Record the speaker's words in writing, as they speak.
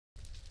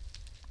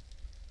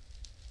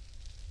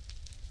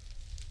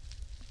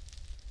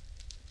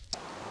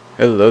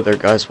Hello there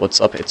guys, what's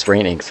up? It's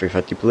raining.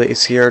 350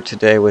 Blaze here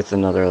today with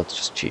another, let's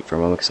just cheat for a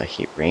moment because I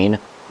hate rain.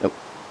 Nope,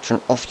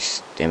 turn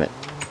off, damn it.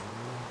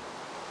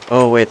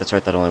 Oh wait, that's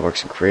right, that only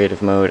works in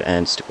creative mode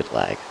and stupid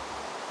lag.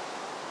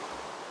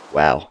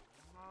 Wow.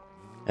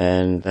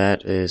 And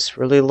that is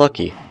really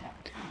lucky.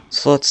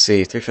 So let's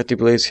see, 350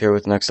 Blaze here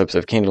with the next episode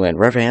of Candyland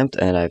Revamped,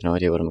 and I have no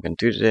idea what I'm going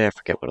to do today. I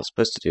forget what I was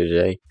supposed to do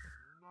today.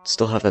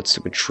 Still have that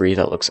stupid tree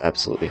that looks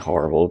absolutely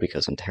horrible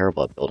because I'm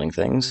terrible at building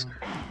things.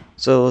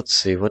 So let's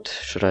see, what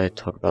should I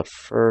talk about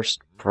first?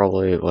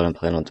 Probably what I'm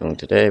planning on doing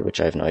today, which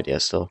I have no idea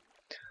still.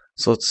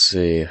 So let's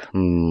see,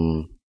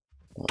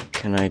 what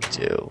can I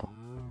do?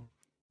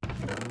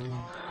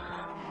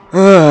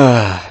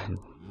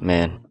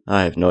 Man,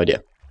 I have no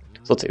idea.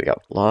 So let's see, we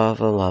got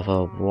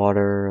lava,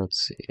 water,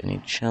 let's see,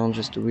 any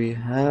challenges do we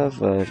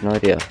have? I have no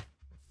idea.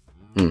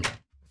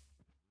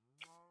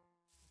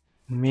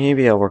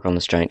 Maybe I'll work on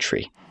this giant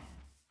tree.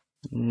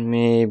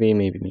 Maybe.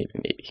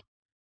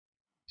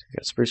 We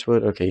got spruce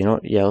wood. Okay, you know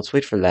what? Yeah, let's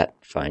wait for that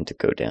vine to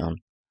go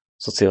down.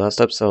 So let's see, last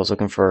episode I was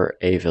looking for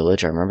a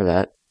village. I remember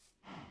that.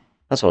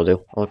 That's what I'll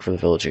do. I'll look for the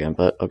village again,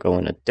 but I'll go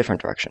in a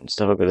different direction.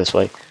 Instead, I'll go this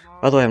way.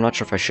 By the way, I'm not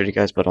sure if I showed you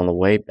guys, but on the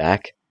way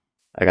back,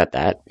 I got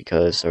that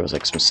because there was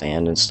like some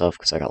sand and stuff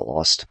because I got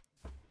lost.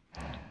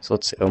 So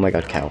let's see. Oh my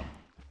god, cow.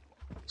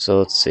 So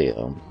let's see.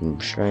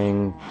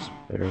 String,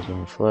 spitters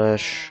and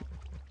flesh.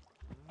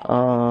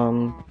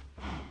 Not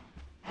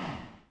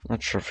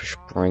sure if I should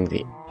bring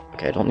the...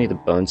 Okay, I don't need the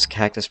bones.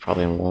 Cactus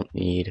probably won't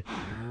need.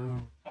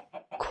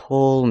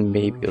 Coal,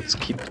 maybe. Let's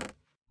keep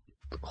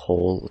the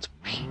coal. Let's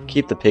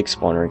keep the pig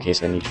spawner in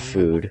case I need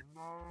food.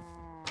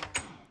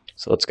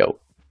 So let's go.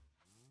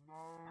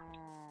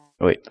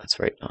 Oh wait, that's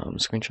right.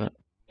 Screenshot.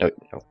 No.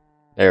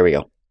 There we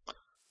go.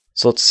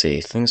 So let's see.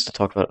 Things to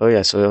talk about. Oh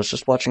yeah, so I was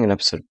just watching an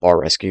episode of Bar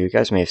Rescue. You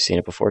guys may have seen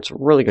it before. It's a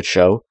really good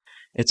show.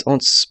 It's on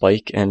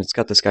Spike, and it's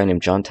got this guy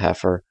named John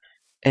Taffer.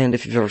 And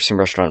if you've ever seen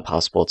Restaurant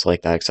Impossible, it's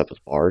like that, except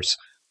with bars.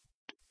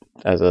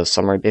 As a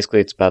summary,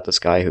 basically it's about this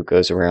guy who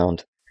goes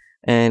around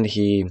and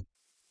he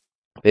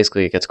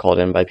basically gets called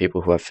in by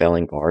people who have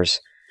failing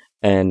bars,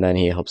 and then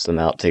he helps them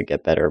out to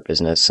get better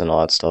business and all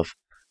that stuff.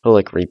 He'll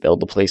like rebuild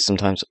the place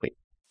sometimes. Wait.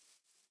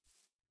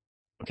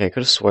 Okay, I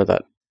could have swore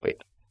that.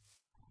 Wait.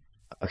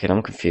 Okay, now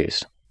I'm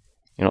confused.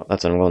 You know,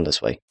 that's it, I'm going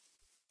this way.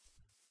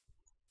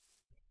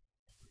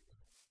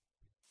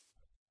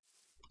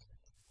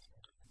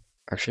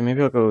 Actually,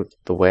 maybe I'll go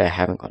the way I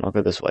haven't gone. I'll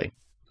go this way.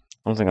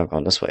 I don't think I've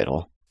gone this way at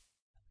all.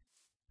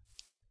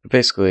 But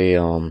basically,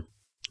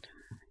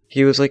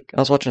 he was like,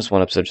 I was watching this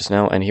one episode just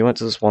now, and he went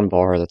to this one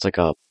bar that's like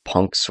a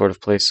punk sort of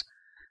place,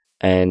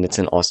 and it's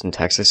in Austin,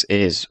 Texas.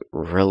 It is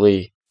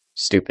really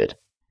stupid.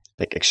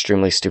 Like,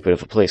 extremely stupid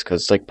of a place,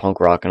 because it's like punk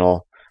rock and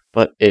all,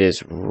 but it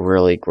is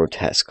really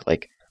grotesque.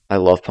 Like, I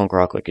love punk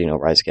rock, like, you know,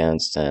 Rise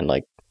Against, and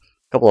like,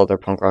 a couple other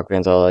punk rock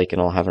bands I like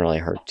and all. Haven't really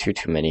heard too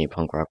many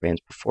punk rock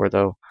bands before,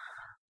 though.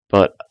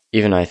 But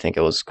even I think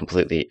it was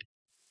completely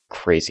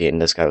crazy,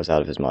 and this guy was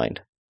out of his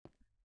mind.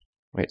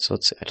 Wait, so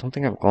let's see. I don't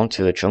think I've gone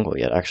to the jungle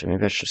yet. Actually,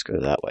 maybe I should just go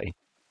that way.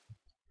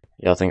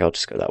 Yeah, I think I'll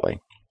just go that way.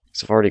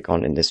 Because I've already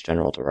gone in this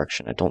general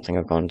direction. I don't think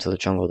I've gone into the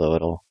jungle, though,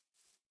 at all.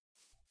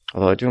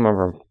 Although I do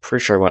remember, I'm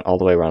pretty sure I went all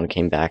the way around and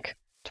came back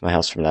to my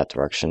house from that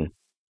direction.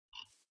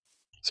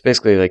 So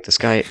basically, like, this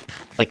guy,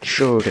 like,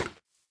 showed...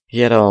 He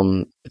had,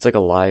 it's like a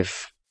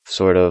live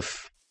sort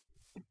of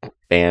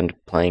band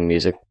playing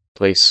music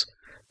place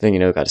thing, you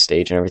know, got a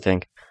stage and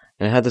everything.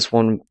 And it had this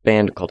one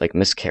band called, like,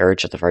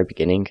 Miscarriage at the very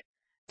beginning.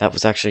 That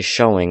was actually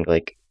showing,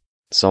 like,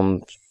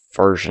 some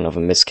version of a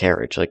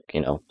miscarriage, like,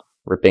 you know,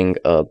 ripping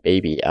a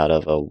baby out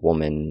of a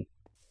woman.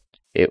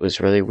 It was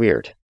really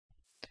weird.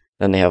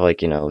 Then they have,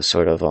 like, you know,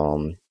 sort of,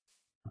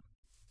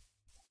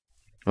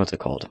 what's it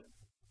called?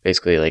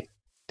 Basically, like,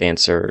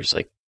 dancers,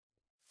 like,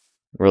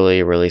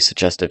 really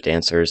suggestive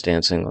dancers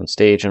dancing on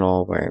stage and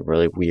all, wearing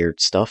really weird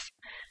stuff.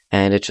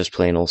 And it's just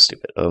plain old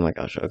stupid. Oh my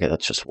gosh, okay,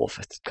 that's just Wolf.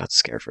 I got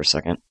scared for a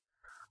second.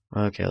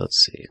 Okay,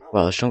 let's see.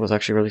 Wow, this jungle's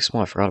actually really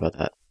small. I forgot about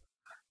that.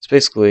 It's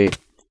basically,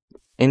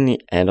 in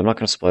the end, I'm not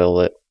going to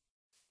spoil it,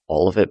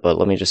 all of it, but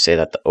let me just say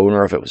that the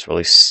owner of it was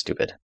really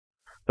stupid.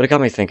 But it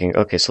got me thinking,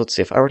 okay, so let's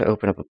see, if I were to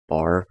open up a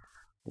bar,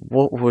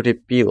 what would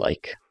it be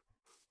like?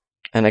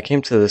 And I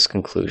came to this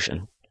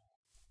conclusion.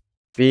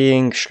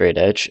 Being straight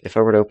edge, if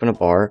I were to open a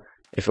bar,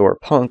 if it were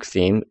punk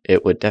theme,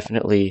 it would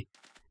definitely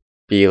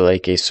be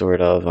like a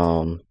sort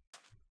of,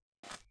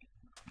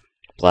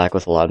 black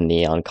with a lot of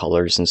neon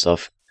colors and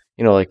stuff.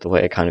 You know, like the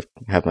way I kind of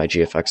have my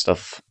GFX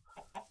stuff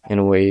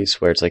in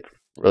ways where it's like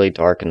really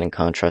dark and then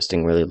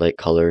contrasting really light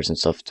colors and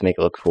stuff to make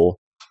it look cool.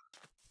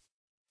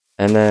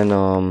 And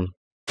then,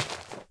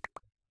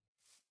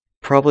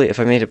 probably if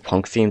I made it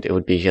punk themed, it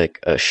would be like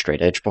a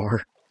straight edge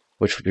bar,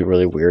 which would be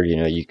really weird. You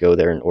know, you go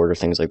there and order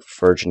things like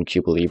Virgin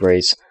Cuba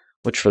Libres,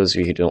 which for those of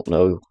you who don't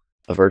know,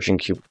 a Virgin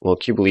Cuba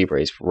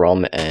Libre is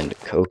rum and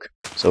Coke.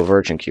 So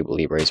Virgin Cuba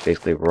Libre is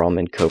basically rum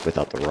and Coke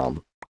without the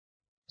rum.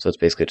 So it's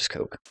basically just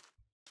Coke.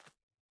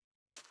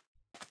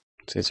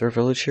 So is there a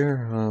village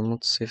here?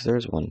 Let's see if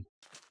there's one.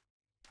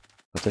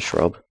 With a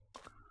shrub.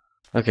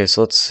 Okay,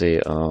 so let's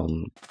see,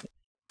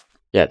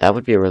 Yeah, that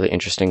would be a really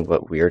interesting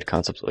but weird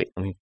concept. Wait,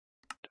 let me...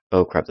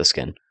 Oh, grab the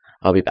skin.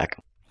 I'll be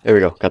back. There we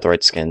go, got the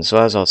right skin. So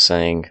as I was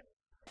saying,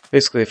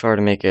 basically if I were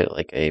to make it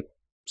like a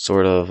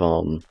sort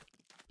of,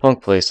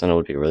 punk place, then it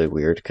would be really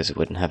weird because it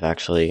wouldn't have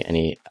actually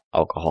any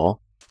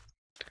alcohol.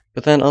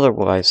 But then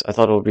otherwise, I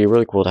thought it would be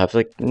really cool to have,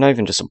 like, not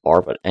even just a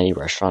bar, but any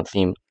restaurant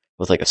theme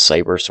with, like, a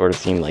cyber sort of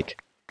theme. Like,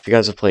 if you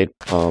guys have played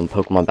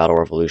Pokemon Battle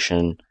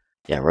Revolution,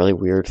 yeah, really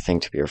weird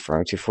thing to be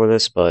referring to for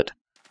this, but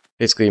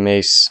basically you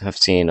may have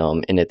seen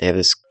in it, they have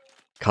this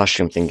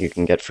costume thing you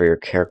can get for your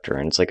character,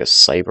 and it's like a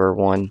cyber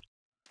one.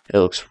 It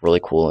looks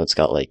really cool, and it's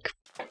got, like,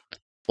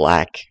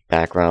 black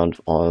background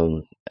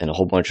and a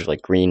whole bunch of,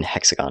 like, green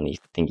hexagon-y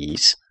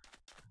thingies.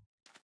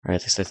 Or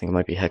at least I think it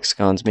might be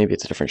hexagons, maybe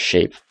it's a different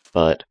shape,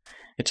 but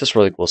it's just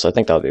really cool, so I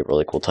think that would be a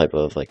really cool type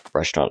of, like,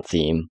 restaurant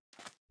theme.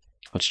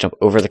 Let's jump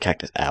over the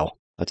cactus. Ow,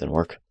 that didn't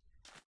work.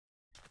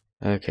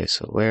 Okay,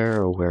 so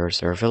where's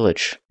their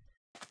village?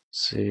 Let's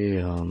see,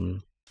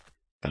 got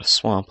a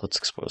swamp. Let's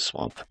explore the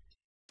swamp.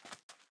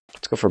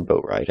 Let's go for a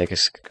boat ride. I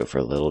guess I could go for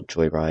a little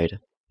joyride.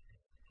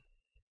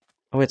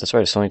 Oh wait, that's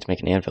right, I still need to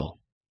make an anvil.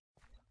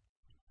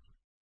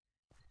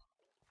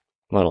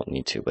 Well, I don't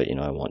need to, but, you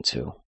know, I want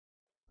to.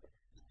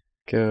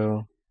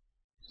 Go.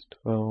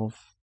 12,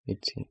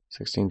 18,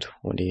 16,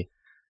 20.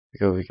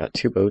 We got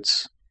 2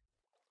 boats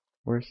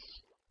worth.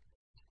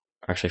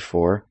 Actually,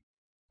 4.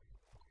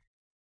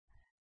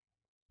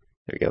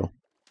 There we go.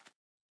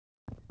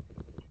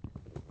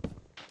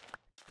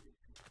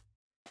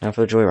 Now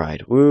for the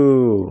joyride.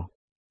 Woo!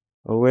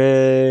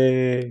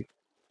 Away!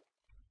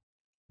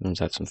 Let's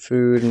have some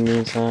food in the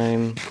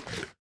meantime.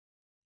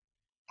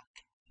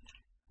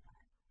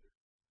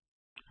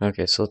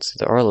 Okay, so let's see.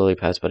 There are lily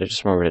pads, but I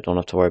just remembered I don't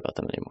have to worry about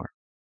them anymore.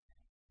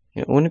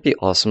 You know, wouldn't it be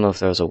awesome if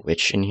there was a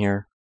witch in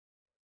here?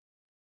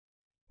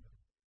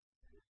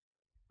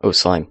 Oh,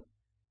 slime.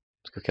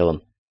 Let's go kill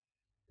him.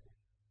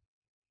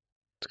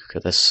 Let's go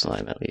kill this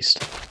slime, at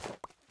least.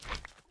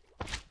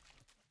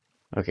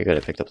 Okay, good, I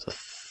picked up the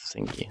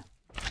thingy.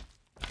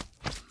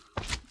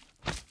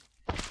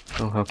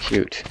 Oh, how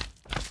cute.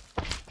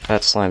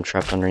 Fat slime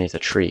trapped underneath a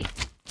tree.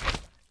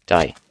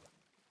 Die.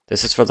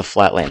 This is for the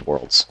Flatland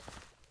worlds.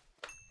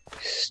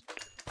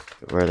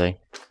 Where are they?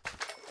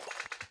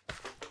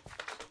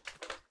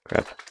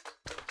 Crap.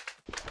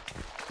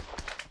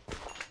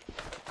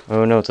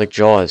 Oh no, it's like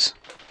Jaws.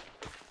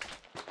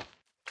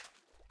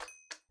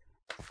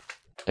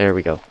 There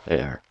we go. There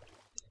they are.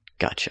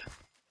 Gotcha.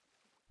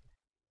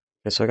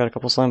 Okay, so I got a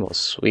couple slime balls.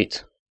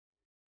 Sweet.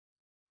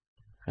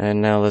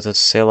 And now let us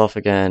sail off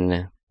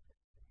again.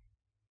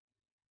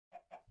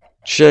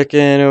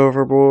 Chicken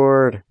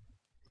overboard!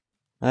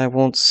 I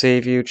won't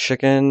save you,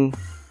 chicken.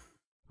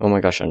 Oh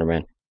my gosh,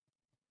 Enderman.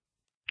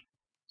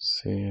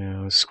 See,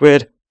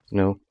 squid!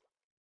 No.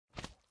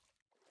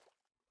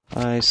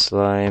 Hi,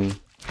 slime.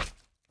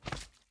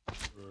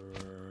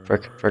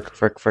 Frick, frick,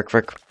 frick, frick,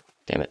 frick.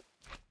 Damn it.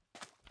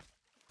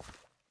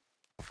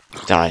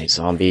 Die,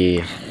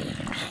 zombie.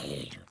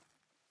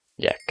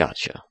 Yeah,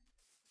 gotcha.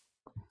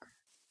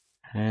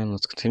 And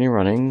let's continue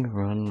running.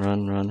 Run,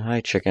 run, run.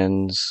 Hi,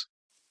 chickens.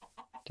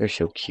 They're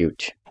so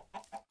cute.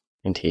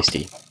 And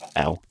tasty.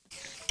 Ow.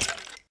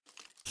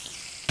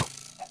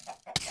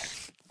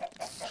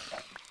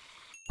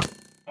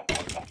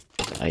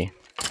 Die.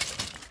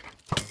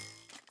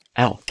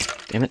 Ow.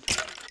 Damn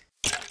it.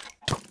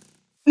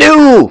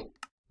 No!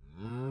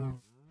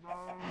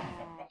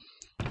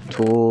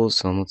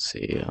 Tools, let's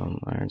see,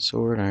 iron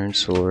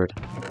sword.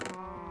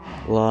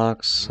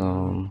 Blocks,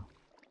 some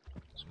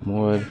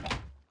wood.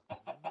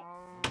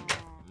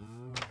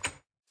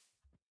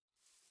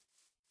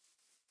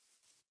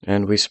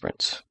 And we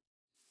sprint.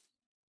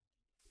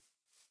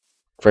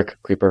 Frick,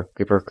 creeper,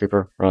 creeper,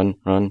 creeper, run,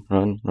 run,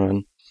 run,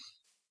 run.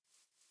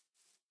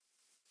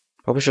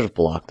 Probably should have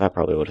blocked, that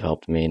probably would have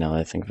helped me now that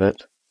I think of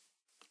it.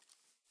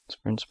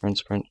 Sprint, sprint,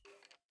 sprint.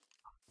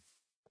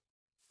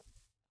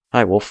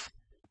 Hi, wolf.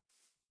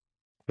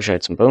 Wish I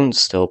had some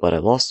bones still, but I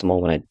lost them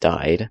all when I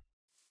died.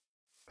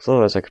 So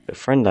otherwise I could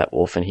befriend that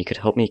wolf and he could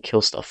help me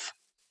kill stuff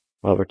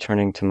while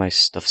returning to my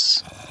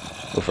stuffs.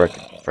 Oh, frick,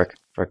 frick,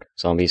 frick.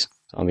 Zombies,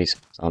 zombies,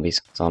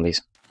 zombies,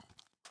 zombies.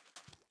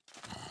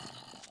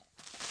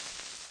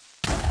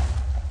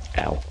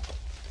 Ow.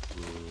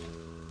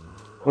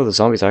 Oh, the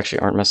zombies actually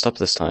aren't messed up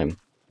this time.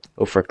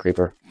 Oh, frick,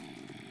 creeper.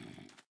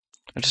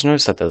 I just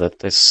noticed that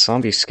the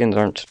zombie skins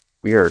aren't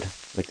weird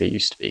like they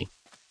used to be.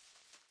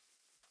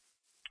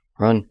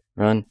 Run,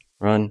 run,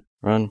 run,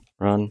 run,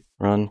 run,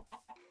 run.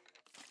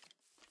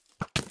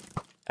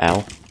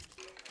 Ow.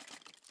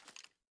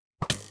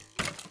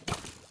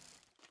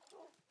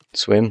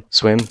 Swim,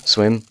 swim,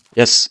 swim.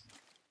 Yes.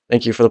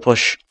 Thank you for the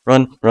push.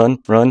 Run, run,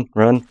 run,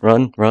 run,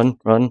 run, run,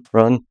 run,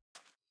 run.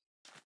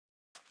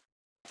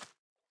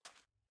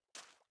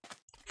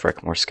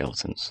 Frick, more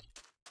skeletons.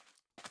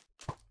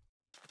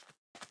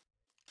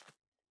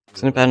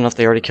 Isn't it bad enough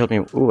they already killed me?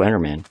 Ooh,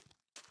 Enderman.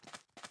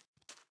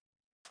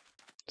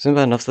 Isn't it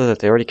bad enough though that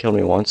they already killed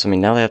me once? I mean,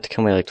 now they have to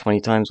kill me like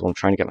 20 times while I'm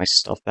trying to get my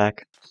stuff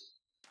back.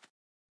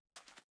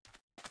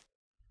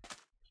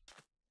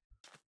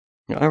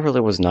 I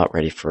really was not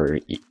ready for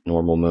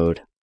normal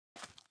mode.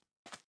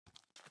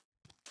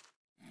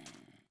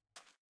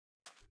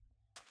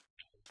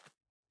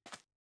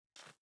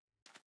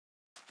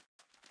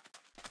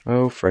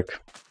 Oh, frick.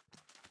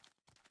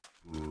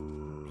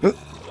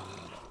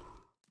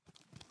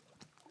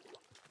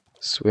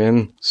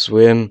 Swim,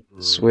 swim,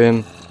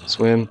 swim,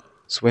 swim,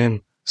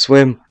 swim,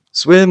 swim,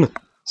 swim,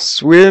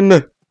 swim!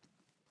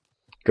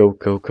 Go,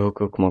 go, go,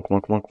 go, come on, come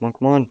on, come on, come on,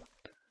 come on.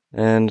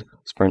 And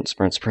sprint,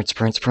 sprint, sprint,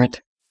 sprint,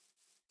 sprint.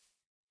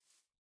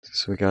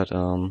 So we got,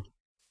 I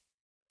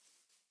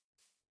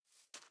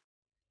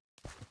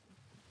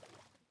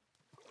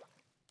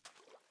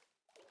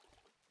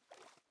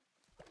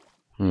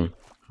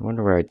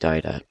wonder where I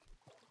died at.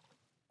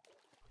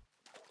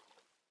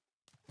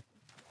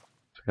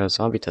 So we got a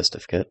zombie test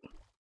certificate.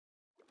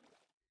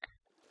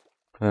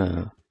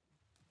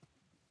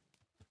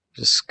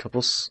 Just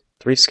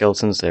three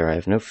skeletons there. I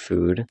have no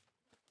food.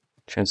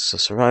 Chances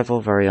of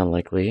survival, very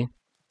unlikely.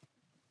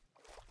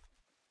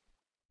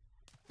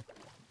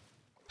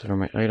 There are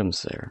my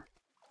items there.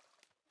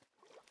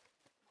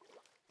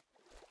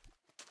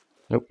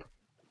 Nope.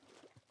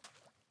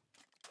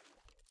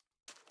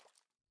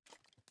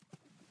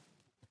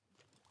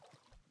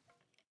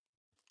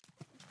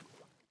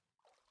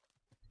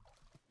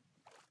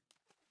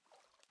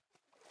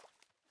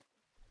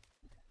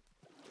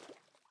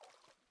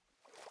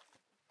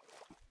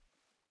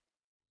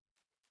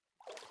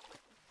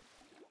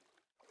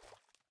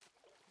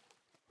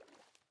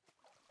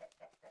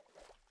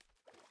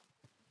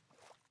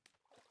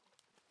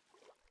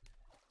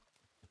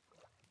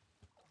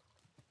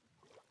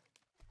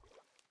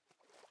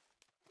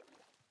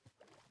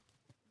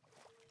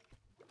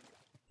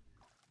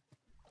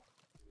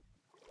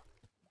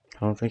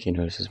 I don't think he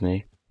notices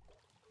me.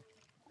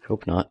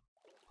 Hope not.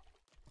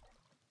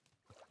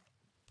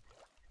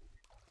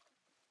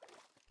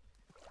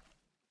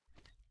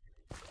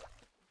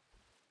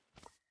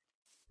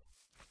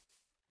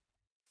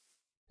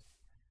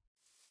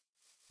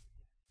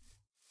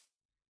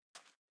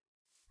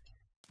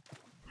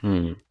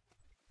 Okay,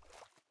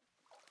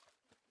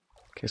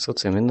 so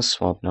let's see, I'm in the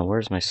swamp now.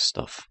 Where's my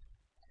stuff?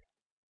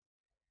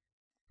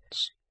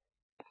 Let's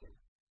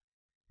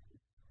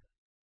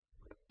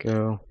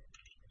go.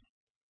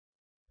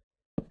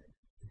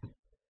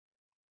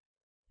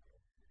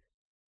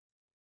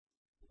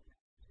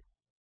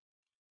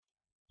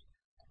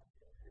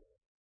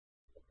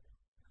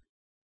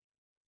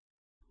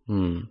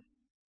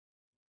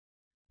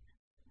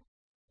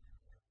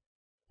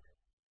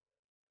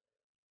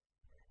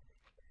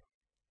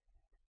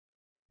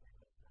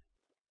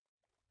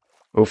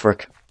 Oh,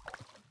 frick.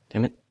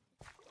 Damn it.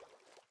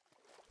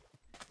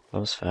 That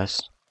was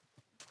fast.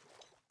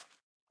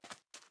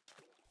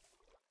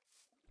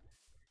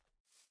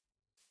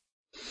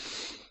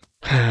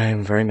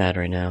 I'm very mad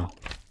right now.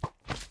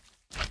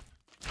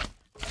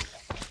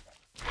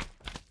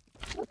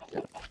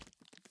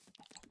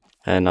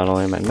 And not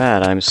only am I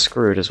mad, I'm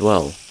screwed as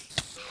well.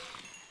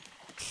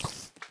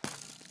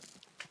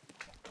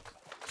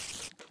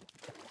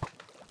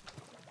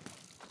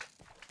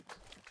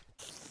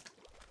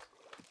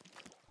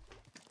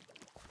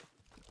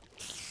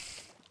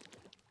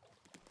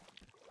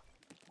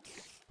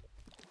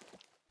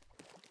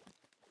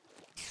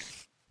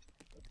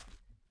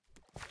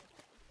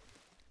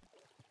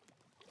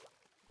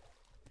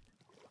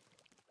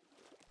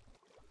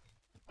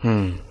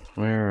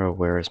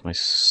 Where is my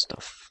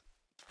stuff?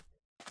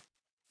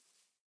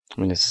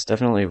 I mean, this is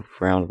definitely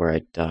around where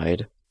I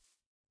died.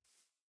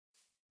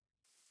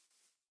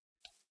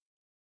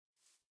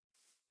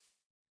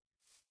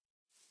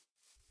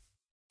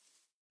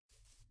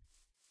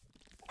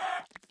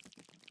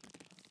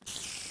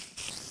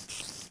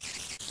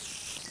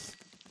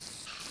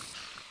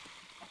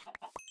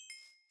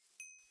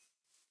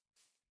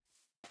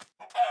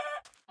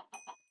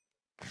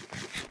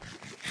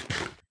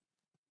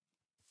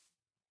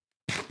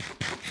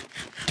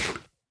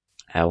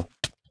 Ow.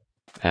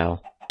 Ow.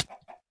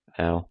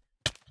 Ow.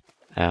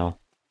 Ow.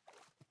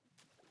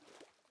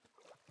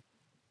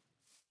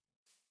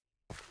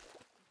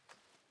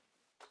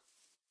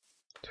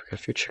 So we got a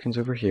few chickens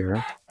over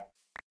here.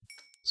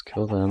 Let's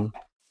kill them.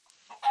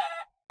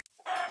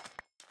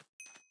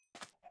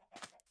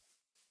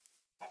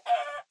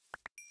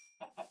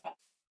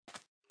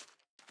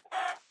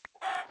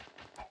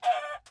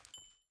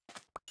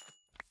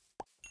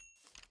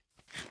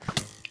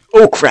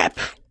 Oh crap!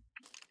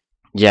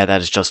 Yeah,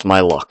 that is just my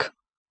luck.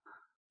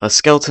 A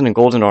skeleton in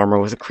golden armor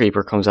with a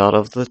creeper comes out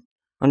of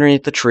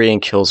underneath the tree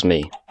and kills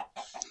me.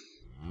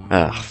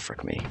 Ah,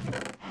 frick me.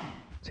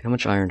 See, how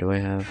much iron do I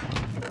have?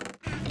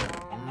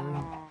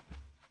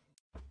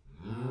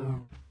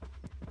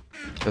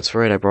 That's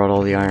right, I brought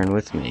all the iron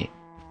with me.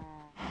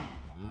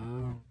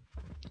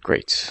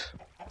 Great.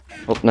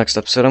 Well, next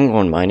episode I'm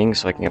going mining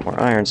so I can get more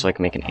iron so I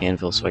can make an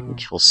anvil so I can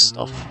kill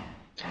stuff.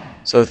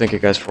 So thank you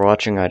guys for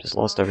watching. I just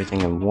lost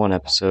everything in one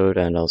episode,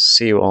 and I'll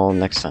see you all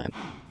next time.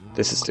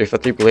 This is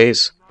 353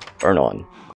 Blaze. Burn on.